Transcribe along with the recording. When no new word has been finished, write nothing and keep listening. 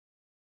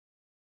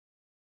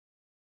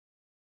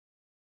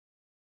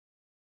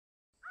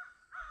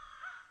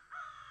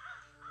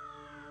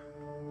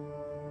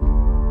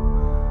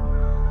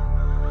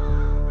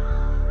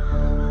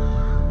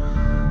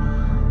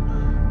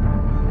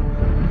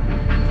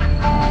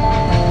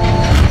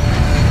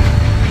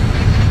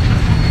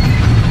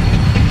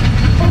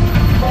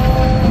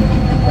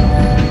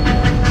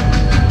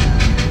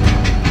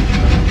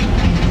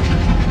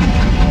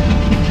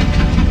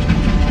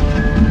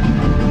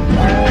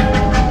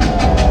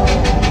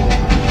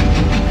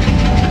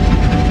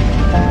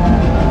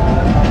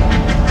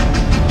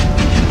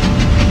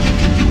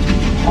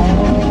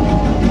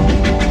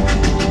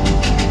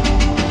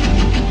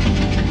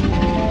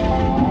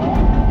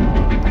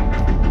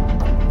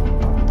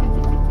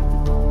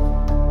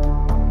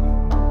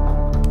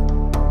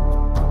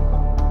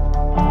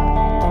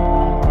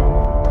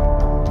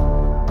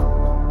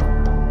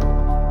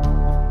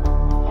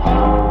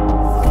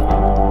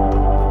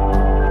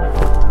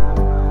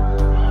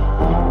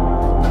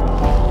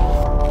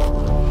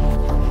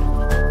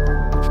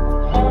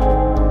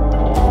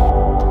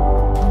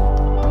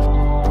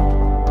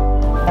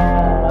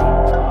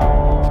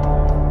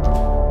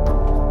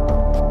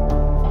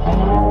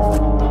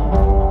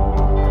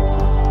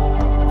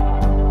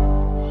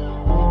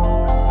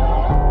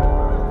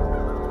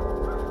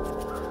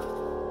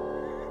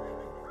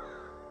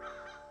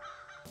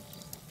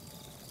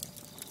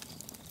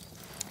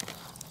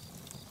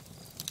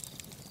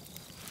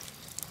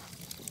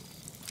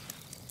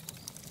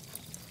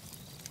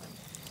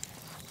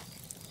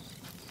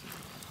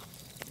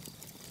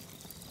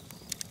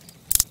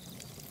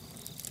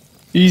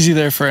Easy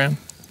there, friend.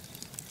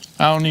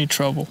 I don't need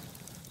trouble.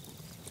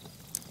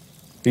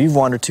 You've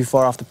wandered too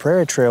far off the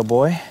prairie trail,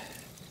 boy.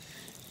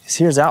 This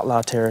here's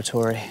outlaw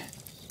territory.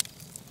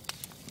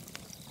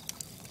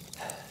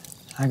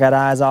 I got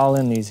eyes all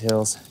in these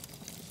hills.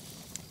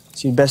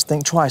 So you'd best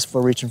think twice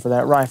before reaching for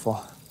that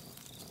rifle.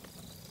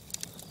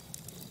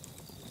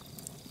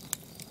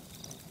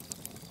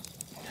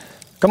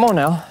 Come on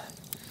now.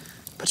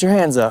 Put your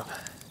hands up.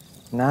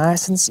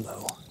 Nice and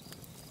slow.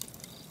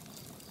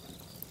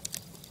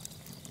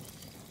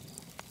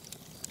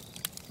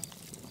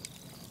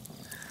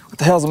 What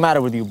the hell's the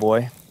matter with you,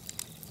 boy?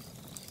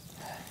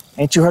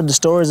 Ain't you heard the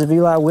stories of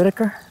Eli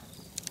Whitaker?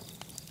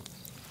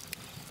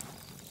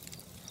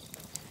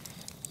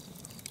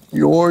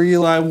 You're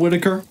Eli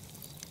Whitaker?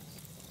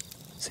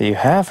 So you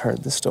have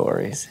heard the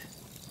stories.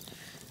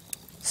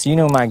 So you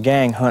know my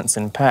gang hunts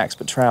in packs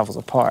but travels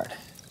apart.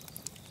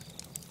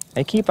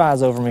 They keep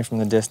eyes over me from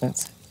the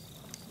distance.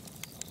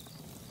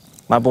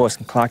 My boys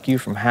can clock you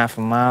from half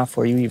a mile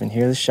before you even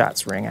hear the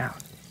shots ring out.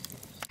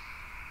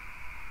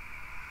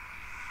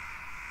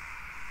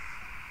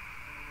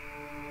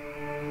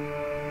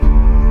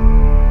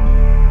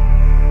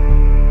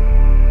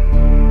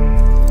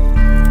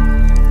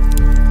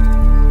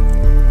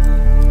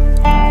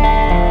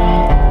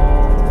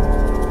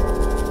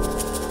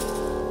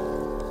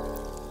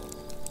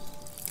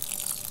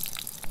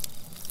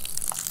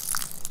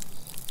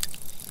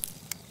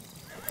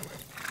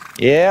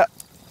 Yeah,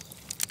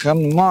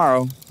 come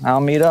tomorrow, I'll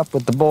meet up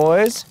with the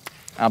boys.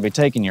 I'll be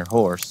taking your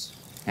horse.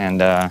 And,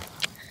 look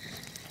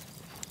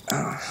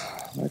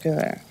at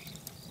that.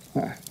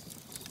 Huh.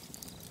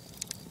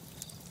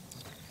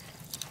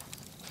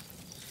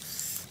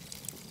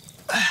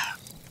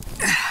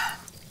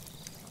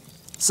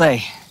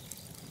 Say,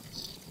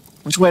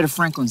 which way to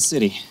Franklin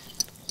City?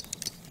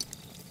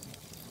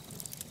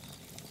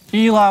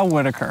 Eli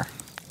Whitaker,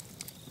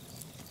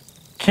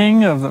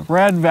 king of the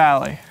Red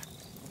Valley.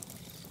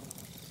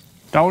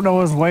 Don't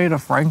know his way to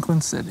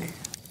Franklin City.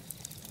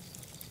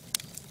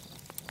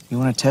 You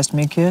want to test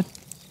me, kid?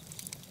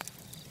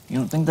 You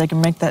don't think they can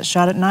make that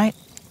shot at night?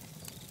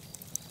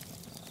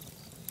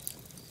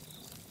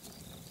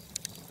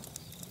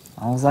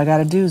 All I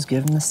gotta do is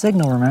give them the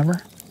signal,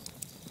 remember?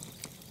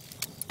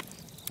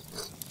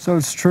 So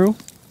it's true?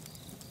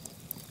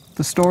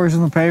 The stories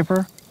in the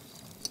paper?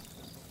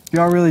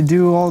 Y'all really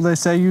do all they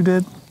say you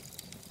did?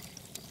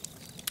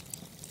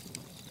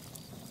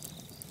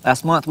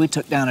 Last month, we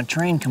took down a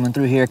train coming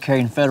through here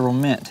carrying federal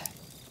mint.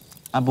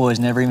 My boys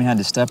never even had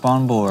to step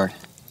on board.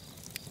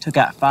 Took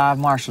out 5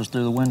 marshals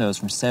through the windows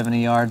from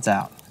 70 yards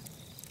out.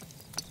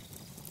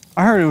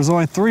 I heard it was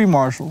only 3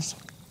 marshals.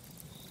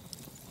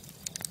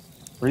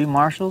 3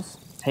 marshals?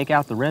 Take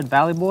out the Red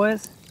Valley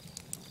boys?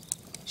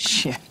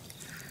 Shit,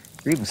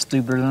 you're even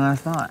stupider than I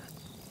thought.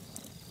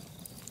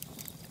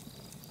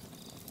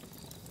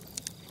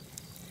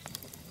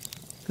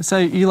 They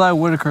say Eli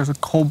Whitaker is a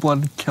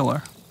cold-blooded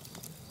killer.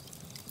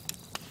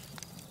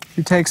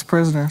 He takes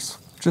prisoners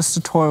just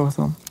to toy with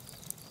them.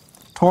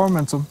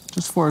 Torments them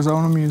just for his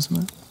own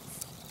amusement.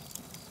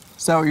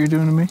 Is that what you're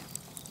doing to me?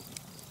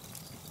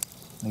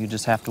 You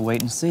just have to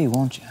wait and see,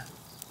 won't you?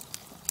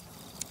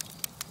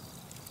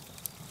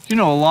 You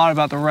know a lot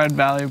about the Red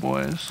Valley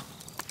boys.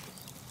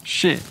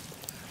 Shit,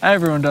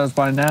 everyone does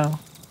by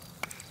now.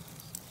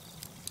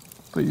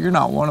 But you're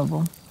not one of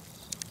them.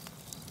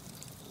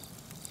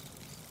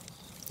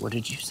 What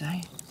did you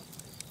say?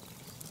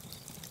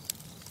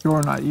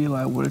 You're not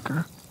Eli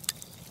Whitaker.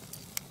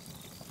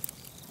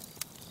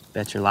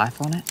 Bet your life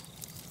on it?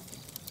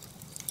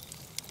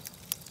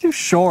 Too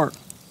short.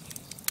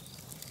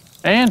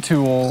 And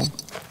too old.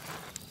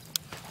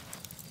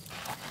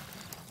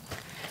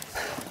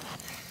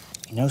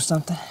 You know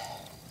something?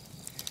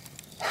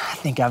 I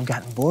think I've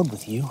gotten bored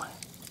with you.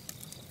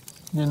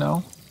 You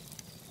know?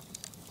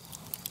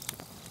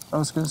 I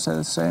was gonna say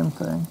the same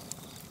thing.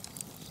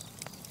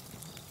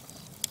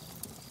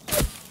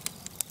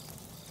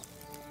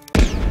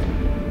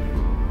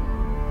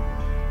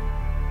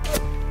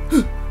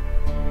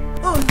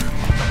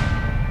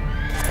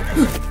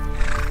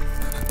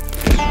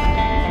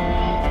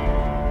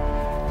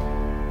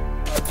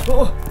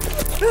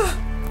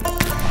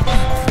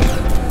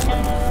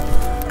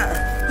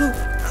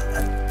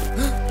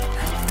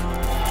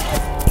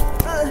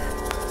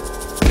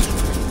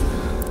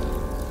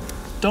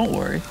 Don't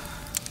worry.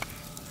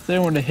 If they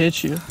wanted to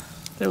hit you,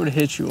 they would have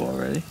hit you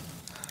already.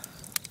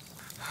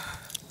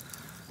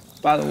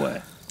 By the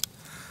way,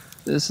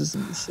 this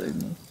isn't the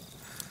signal.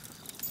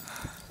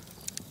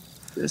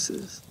 This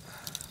is.